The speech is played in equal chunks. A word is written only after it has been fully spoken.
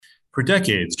For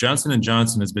decades, Johnson &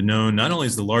 Johnson has been known not only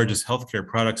as the largest healthcare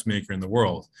products maker in the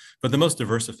world, but the most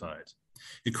diversified.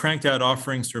 It cranked out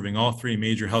offerings serving all three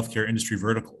major healthcare industry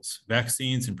verticals: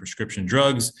 vaccines and prescription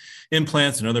drugs,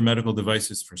 implants and other medical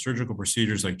devices for surgical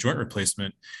procedures like joint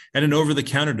replacement, and an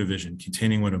over-the-counter division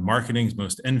containing one of marketing's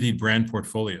most envied brand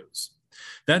portfolios.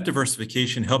 That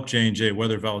diversification helped J&J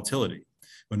weather volatility.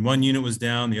 When one unit was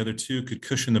down, the other two could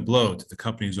cushion the blow to the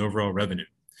company's overall revenue.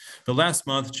 But last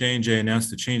month, J&J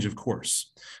announced a change of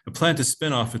course, a plan to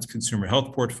spin off its consumer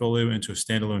health portfolio into a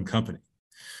standalone company.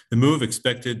 The move,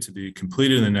 expected to be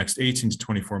completed in the next 18 to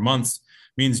 24 months,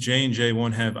 means J&J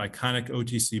won't have iconic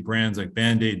OTC brands like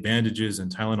Band-Aid bandages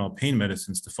and Tylenol pain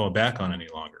medicines to fall back on any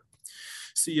longer.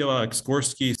 CEO Alex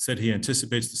Gorsky said he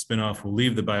anticipates the spinoff will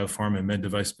leave the biopharma and med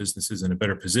device businesses in a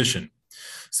better position.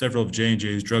 Several of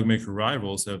J&J's drug maker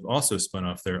rivals have also spun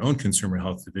off their own consumer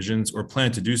health divisions or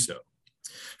plan to do so.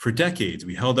 For decades,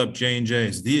 we held up J&J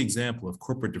as the example of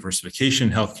corporate diversification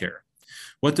in healthcare.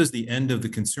 What does the end of the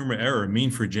consumer era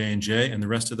mean for J&J and the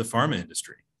rest of the pharma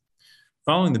industry?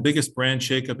 Following the biggest brand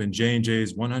shakeup in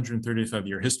J&J's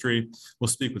 135-year history, we'll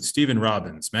speak with Stephen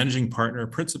Robbins, managing partner,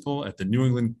 principal at the New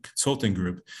England Consulting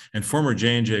Group, and former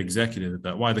J&J executive,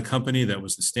 about why the company that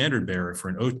was the standard bearer for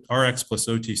an RX plus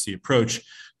OTC approach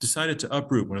decided to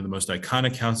uproot one of the most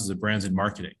iconic houses of brands in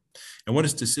marketing, and what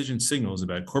its decision signals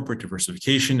about corporate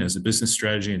diversification as a business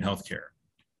strategy in healthcare.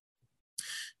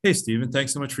 Hey, Stephen,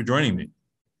 thanks so much for joining me.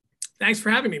 Thanks for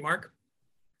having me, Mark.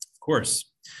 Of course.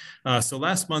 So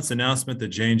last month's announcement that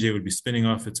J&J would be spinning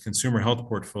off its consumer health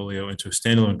portfolio into a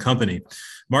standalone company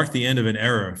marked the end of an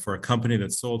era for a company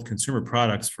that sold consumer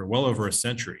products for well over a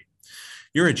century.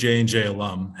 You're a J&J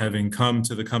alum, having come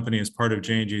to the company as part of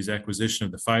J&J's acquisition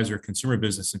of the Pfizer consumer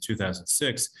business in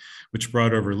 2006, which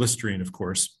brought over Listerine, of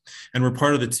course, and were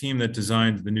part of the team that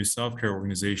designed the new self-care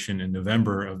organization in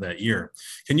November of that year.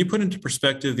 Can you put into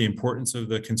perspective the importance of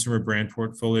the consumer brand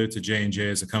portfolio to J&J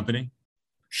as a company?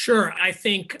 Sure. I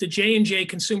think the J&J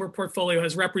consumer portfolio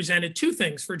has represented two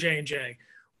things for J&J.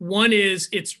 One is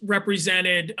it's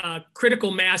represented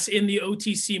critical mass in the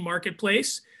OTC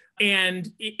marketplace.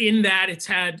 And in that,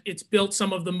 it's built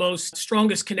some of the most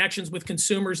strongest connections with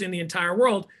consumers in the entire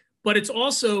world. But it's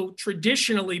also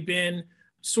traditionally been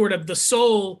sort of the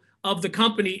soul of the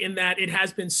company in that it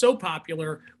has been so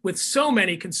popular with so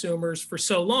many consumers for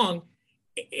so long.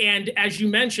 And as you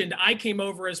mentioned, I came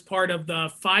over as part of the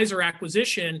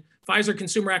Pfizer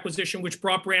consumer acquisition, which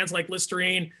brought brands like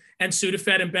Listerine and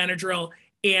Sudafed and Benadryl.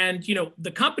 And,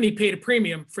 the company paid a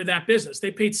premium for that business. They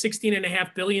paid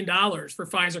 $16.5 billion for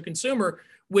Pfizer consumer,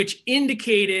 which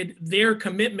indicated their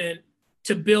commitment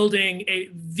to building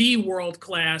the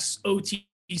world-class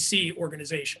OTC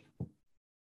organization.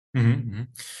 Mm-hmm.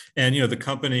 And, the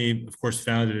company, of course,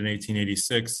 founded in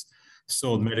 1886,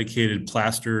 sold medicated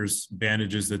plasters,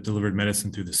 bandages that delivered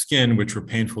medicine through the skin, which were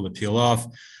painful to peel off.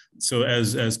 So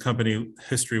as company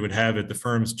history would have it, the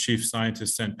firm's chief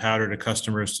scientist sent powder to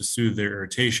customers to soothe their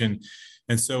irritation.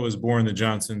 And so was born the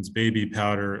Johnson's baby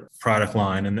powder product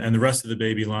line. And the rest of the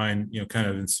baby line, kind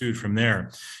of ensued from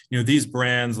there. These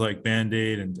brands like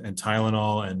Band-Aid and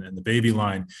Tylenol and the baby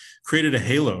line created a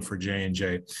halo for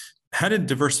J&J. How did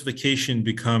diversification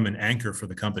become an anchor for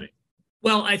the company?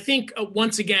 Well, I think,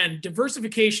 once again,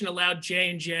 diversification allowed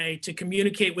J&J to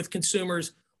communicate with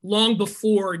consumers long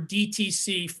before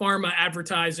DTC pharma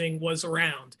advertising was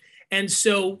around. And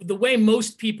so the way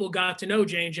most people got to know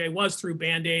J&J was through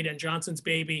Band-Aid and Johnson's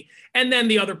Baby, and then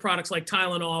the other products like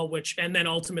Tylenol, and then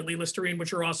ultimately Listerine,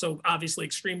 which are also obviously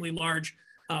extremely large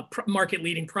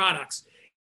market-leading products.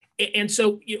 And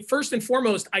so first and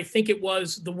foremost, I think it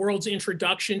was the world's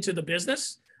introduction to the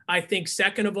business. I think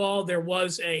second of all, there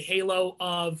was a halo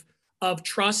of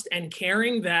trust and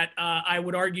caring that I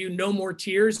would argue No More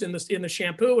Tears in the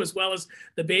shampoo, as well as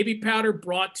the baby powder,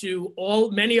 brought to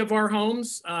many of our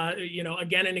homes,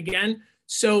 again and again.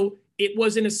 So it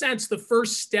was, in a sense, the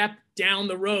first step down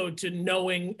the road to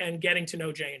knowing and getting to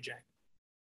know J&J.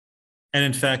 And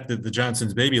in fact, the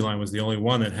Johnson's Baby line was the only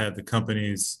one that had the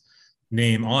company's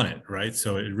name on it, right?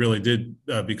 So it really did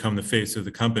become the face of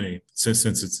the company since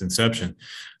its inception.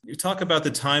 You talk about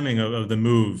the timing of the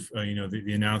move,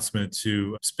 the announcement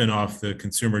to spin off the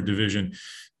consumer division.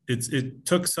 It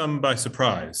took some by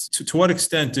surprise. To what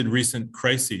extent did recent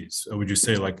crises, would you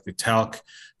say, like the talc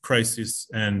crisis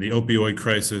and the opioid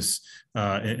crisis,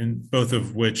 in both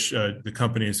of which the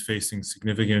company is facing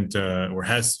significant or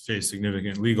has faced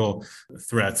significant legal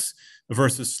threats,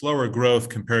 versus slower growth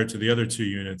compared to the other two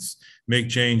units, make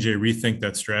J&J rethink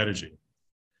that strategy?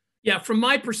 Yeah, from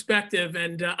my perspective,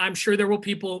 and I'm sure there will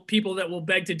people that will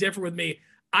beg to differ with me,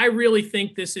 I really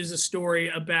think this is a story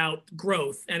about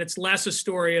growth, and it's less a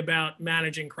story about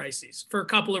managing crises for a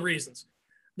couple of reasons.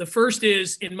 The first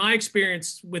is, in my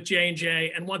experience with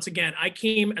J&J, and once again, I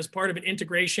came as part of an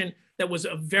integration that was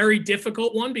a very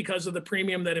difficult one because of the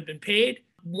premium that had been paid.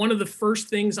 One of the first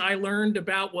things I learned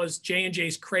about was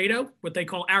J&J's credo, what they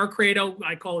call our credo.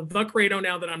 I call it the credo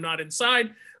now that I'm not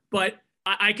inside. But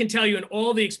I can tell you, in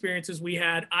all the experiences we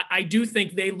had, I do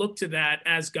think they look to that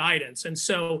as guidance. And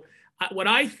so what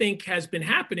I think has been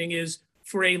happening is,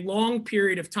 for a long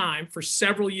period of time, for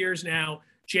several years now,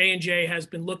 J&J has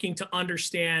been looking to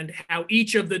understand how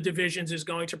each of the divisions is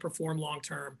going to perform long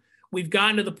term. We've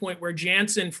gotten to the point where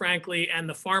Janssen, frankly, and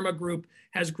the pharma group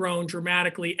has grown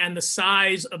dramatically, and the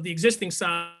size of the existing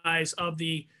size of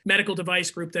the medical device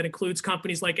group that includes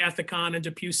companies like Ethicon and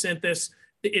DePuy Synthes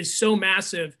is so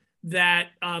massive that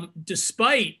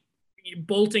despite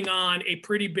bolting on a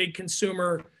pretty big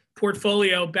consumer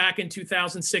portfolio back in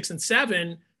 2006 and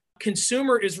 7,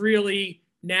 consumer is really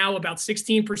now about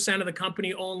 16% of the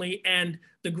company only, and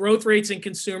the growth rates in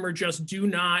consumer just do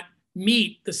not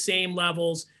meet the same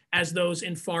levels as those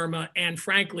in pharma and,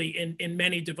 frankly, in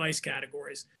many device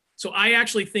categories. So I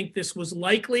actually think this was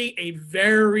likely a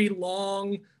very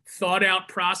long, thought-out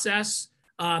process.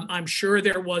 I'm sure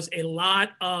there was a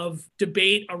lot of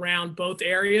debate around both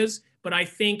areas, but I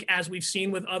think, as we've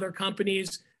seen with other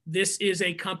companies, this is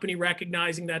a company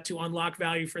recognizing that to unlock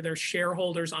value for their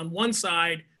shareholders on one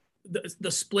side, the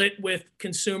split with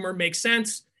consumer makes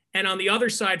sense. And on the other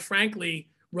side, frankly,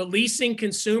 releasing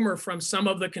consumer from some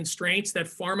of the constraints that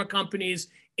pharma companies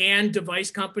and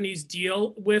device companies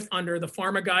deal with under the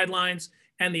pharma guidelines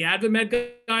and the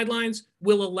AdvaMed guidelines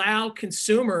will allow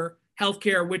consumer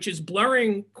healthcare, which is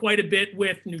blurring quite a bit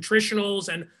with nutritionals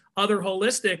and other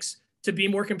holistics, to be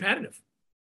more competitive.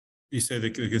 You say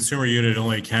the consumer unit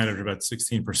only accounted for about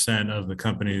 16% of the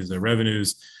company's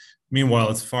revenues.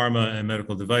 Meanwhile, its pharma and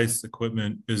medical device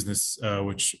equipment business,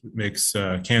 which makes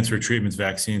cancer treatments,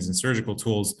 vaccines, and surgical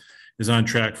tools, is on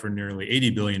track for nearly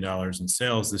 $80 billion in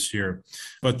sales this year.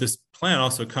 But this plan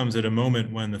also comes at a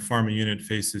moment when the pharma unit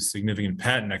faces significant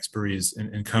patent expiries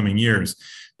in coming years.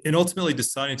 In ultimately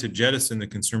deciding to jettison the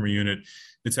consumer unit,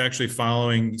 it's actually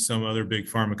following some other big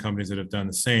pharma companies that have done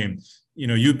the same. You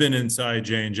know, you've been inside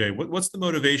J&J. What's the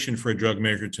motivation for a drug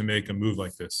maker to make a move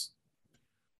like this?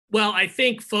 Well, I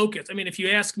think focus. I mean, if you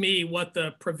ask me what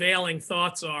the prevailing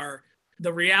thoughts are,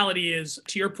 the reality is,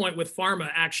 to your point with pharma,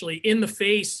 actually, in the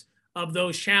face of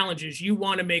those challenges, you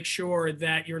want to make sure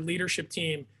that your leadership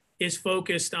team is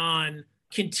focused on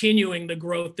continuing the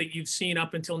growth that you've seen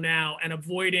up until now and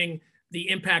avoiding the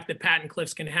impact that patent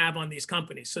cliffs can have on these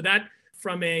companies. So that,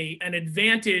 from an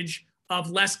advantage of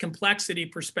less complexity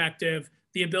perspective,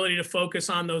 the ability to focus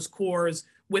on those cores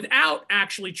without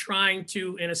actually trying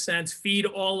to, in a sense, feed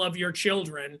all of your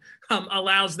children,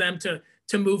 allows them to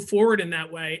move forward in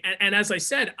that way. And as I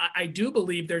said, I do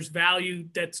believe there's value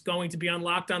that's going to be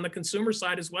unlocked on the consumer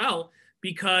side as well,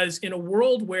 because in a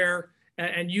world where,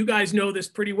 and you guys know this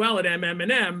pretty well at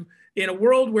MM&M, in a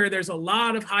world where there's a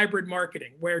lot of hybrid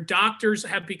marketing, where doctors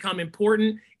have become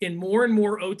important in more and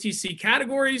more OTC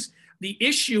categories, the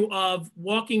issue of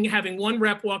having one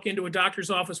rep walk into a doctor's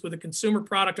office with a consumer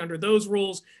product under those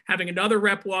rules, having another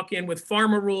rep walk in with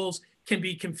pharma rules, can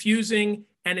be confusing.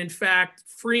 And in fact,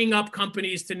 freeing up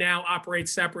companies to now operate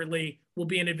separately will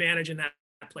be an advantage in that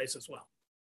place as well.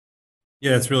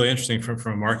 Yeah, it's really interesting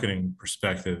from a marketing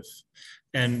perspective.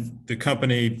 And the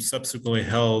company subsequently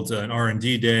held an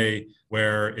R&D day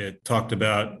where it talked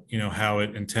about, how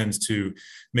it intends to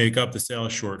make up the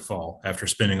sales shortfall after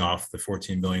spinning off the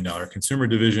 $14 billion consumer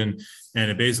division.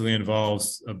 And it basically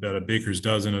involves about a baker's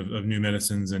dozen of new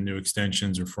medicines and new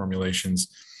extensions or formulations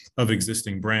of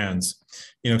existing brands.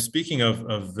 Speaking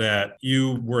of that,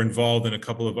 you were involved in a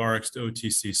couple of RX to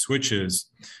OTC switches.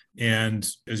 And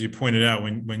as you pointed out,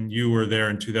 when you were there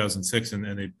in 2006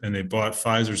 and they bought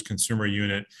Pfizer's consumer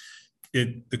unit,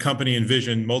 the company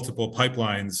envisioned multiple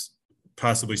pipelines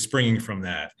possibly springing from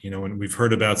that. When we've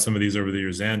heard about some of these over the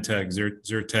years, Zantac,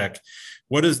 Zyrtec,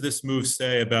 what does this move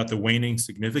say about the waning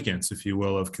significance, if you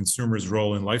will, of consumers'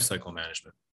 role in lifecycle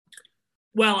management?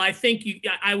 Well, I think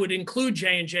I would include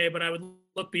J&J, but I would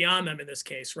look beyond them in this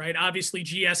case, right? Obviously,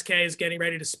 GSK is getting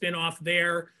ready to spin off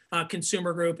their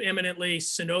consumer group imminently.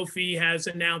 Sanofi has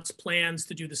announced plans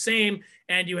to do the same.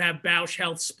 And you have Bausch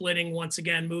Health splitting once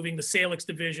again, moving the Salix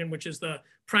division, which is the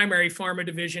primary pharma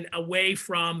division, away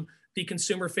from the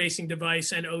consumer-facing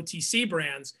device and OTC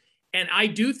brands. And I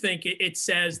do think it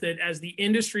says that as the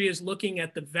industry is looking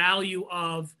at the value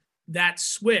of that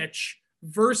switch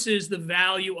versus the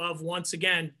value of, once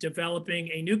again, developing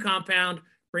a new compound,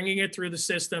 bringing it through the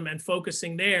system and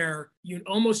focusing there,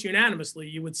 almost unanimously,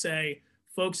 you would say,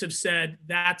 folks have said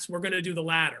we're going to do the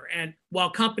latter. And while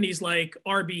companies like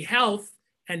RB Health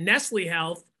and Nestle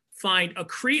Health find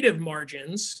accretive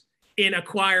margins in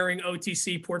acquiring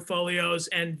OTC portfolios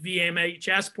and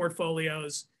VMHS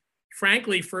portfolios,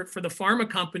 frankly, for the pharma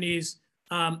companies,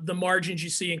 the margins you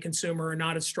see in consumer are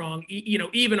not as strong,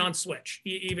 even on switch,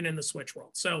 even in the switch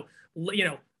world. So,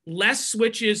 less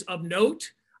switches of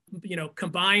note,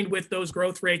 combined with those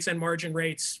growth rates and margin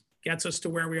rates gets us to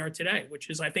where we are today,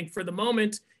 which is, I think, for the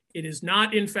moment, it is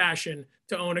not in fashion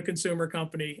to own a consumer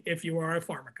company if you are a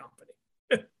pharma company.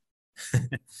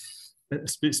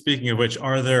 Speaking of which,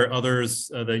 are there others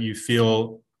that you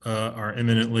feel are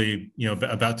imminently,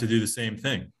 about to do the same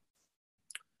thing?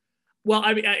 Well,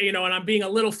 I mean, and I'm being a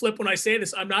little flip when I say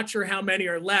this. I'm not sure how many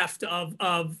are left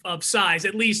of size,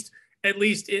 at least in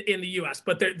the U.S.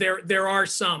 But there are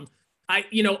some.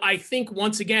 I think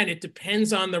once again it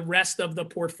depends on the rest of the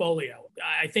portfolio.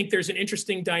 I think there's an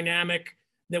interesting dynamic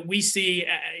that we see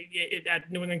at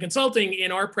New England Consulting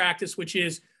in our practice, which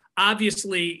is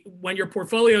obviously when your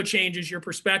portfolio changes, your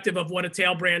perspective of what a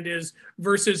tail brand is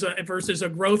versus a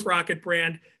growth rocket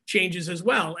brand changes as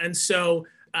well. And so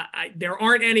there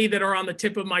aren't any that are on the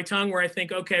tip of my tongue where I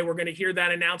think, okay, we're going to hear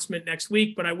that announcement next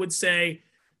week. But I would say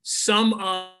some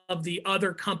of the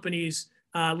other companies,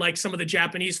 like some of the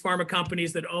Japanese pharma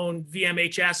companies that own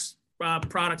VMHS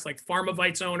products, like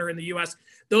PharmaVite's owner in the US,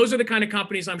 those are the kind of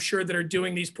companies I'm sure that are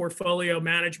doing these portfolio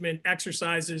management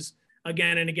exercises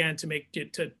again and again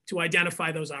to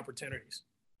identify those opportunities.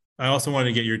 I also wanted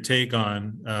to get your take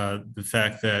on the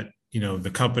fact that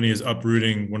the company is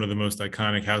uprooting one of the most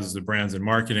iconic houses of brands in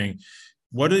marketing.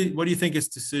 What do you think its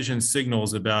decision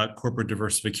signals about corporate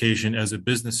diversification as a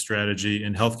business strategy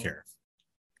in healthcare?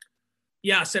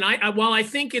 Yes, and while I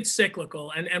think it's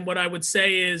cyclical, and what I would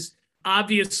say is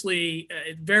obviously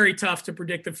very tough to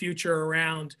predict the future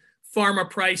around pharma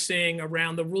pricing,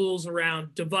 around the rules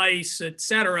around device, et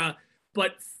cetera.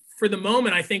 But for the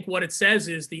moment, I think what it says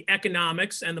is the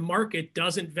economics and the market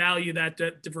doesn't value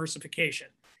that diversification.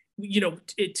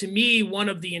 To me, one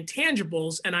of the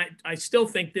intangibles, and I still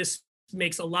think this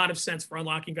makes a lot of sense for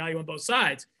unlocking value on both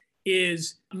sides,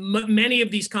 is many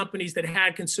of these companies that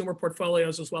had consumer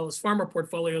portfolios as well as pharma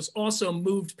portfolios also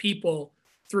moved people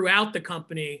throughout the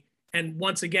company. And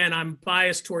once again, I'm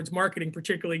biased towards marketing,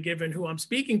 particularly given who I'm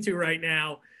speaking to right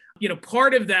now.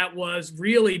 Part of that was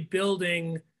really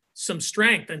building some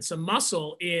strength and some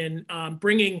muscle in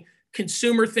bringing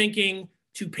consumer thinking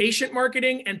to patient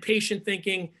marketing and patient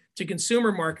thinking to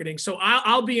consumer marketing. So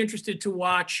I'll be interested to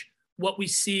watch what we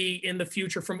see in the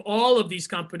future from all of these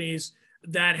companies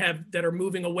that are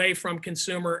moving away from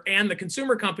consumer and the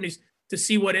consumer companies to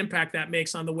see what impact that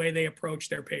makes on the way they approach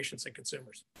their patients and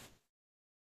consumers.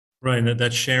 Right, and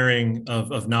that sharing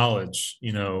of knowledge,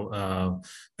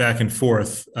 back and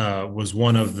forth was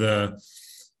one of the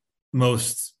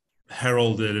most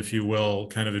heralded, if you will,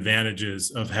 kind of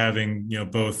advantages of having,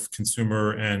 both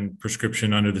consumer and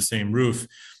prescription under the same roof.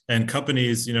 And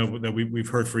companies, that we've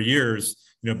heard for years,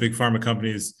 big pharma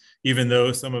companies, even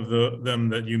though some of them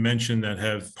that you mentioned that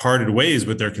have parted ways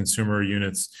with their consumer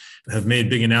units have made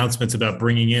big announcements about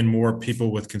bringing in more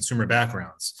people with consumer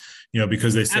backgrounds,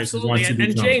 because they say absolutely.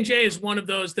 And J&J is one of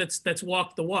those that's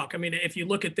walked the walk. I mean, if you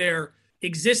look at their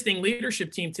existing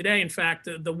leadership team today, in fact,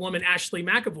 the woman Ashley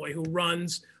McAvoy, who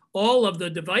runs all of the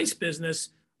device business,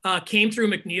 came through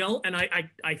McNeil. And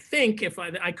I think, if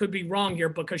I could be wrong here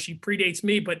because she predates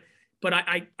me, but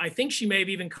I think she may have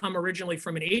even come originally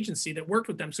from an agency that worked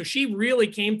with them. So she really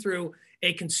came through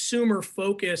a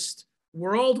consumer-focused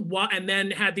world and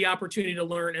then had the opportunity to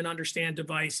learn and understand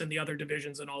device and the other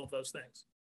divisions and all of those things.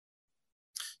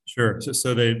 Sure.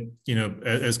 So they,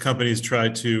 as companies try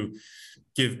to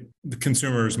give the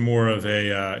consumers more of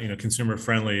a,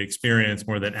 consumer-friendly experience,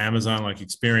 more of that Amazon-like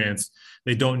experience,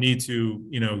 they don't need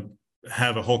to,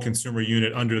 have a whole consumer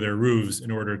unit under their roofs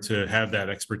in order to have that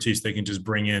expertise. They can just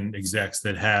bring in execs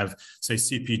that have, say,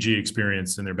 CPG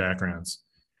experience in their backgrounds.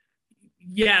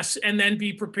 Yes, and then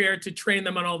be prepared to train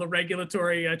them on all the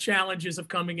regulatory challenges of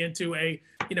coming into a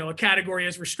category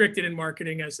as restricted in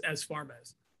marketing as pharma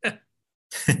is.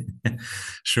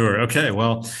 Sure. Okay.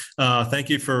 Well, thank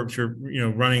you for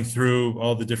running through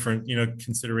all the different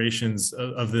considerations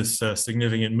of this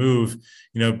significant move.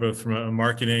 Both from a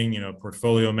marketing,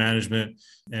 portfolio management,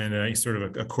 and sort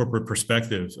of a corporate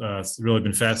perspective. It's really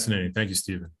been fascinating. Thank you,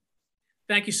 Stephen.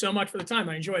 Thank you so much for the time.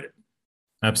 I enjoyed it.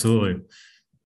 Absolutely.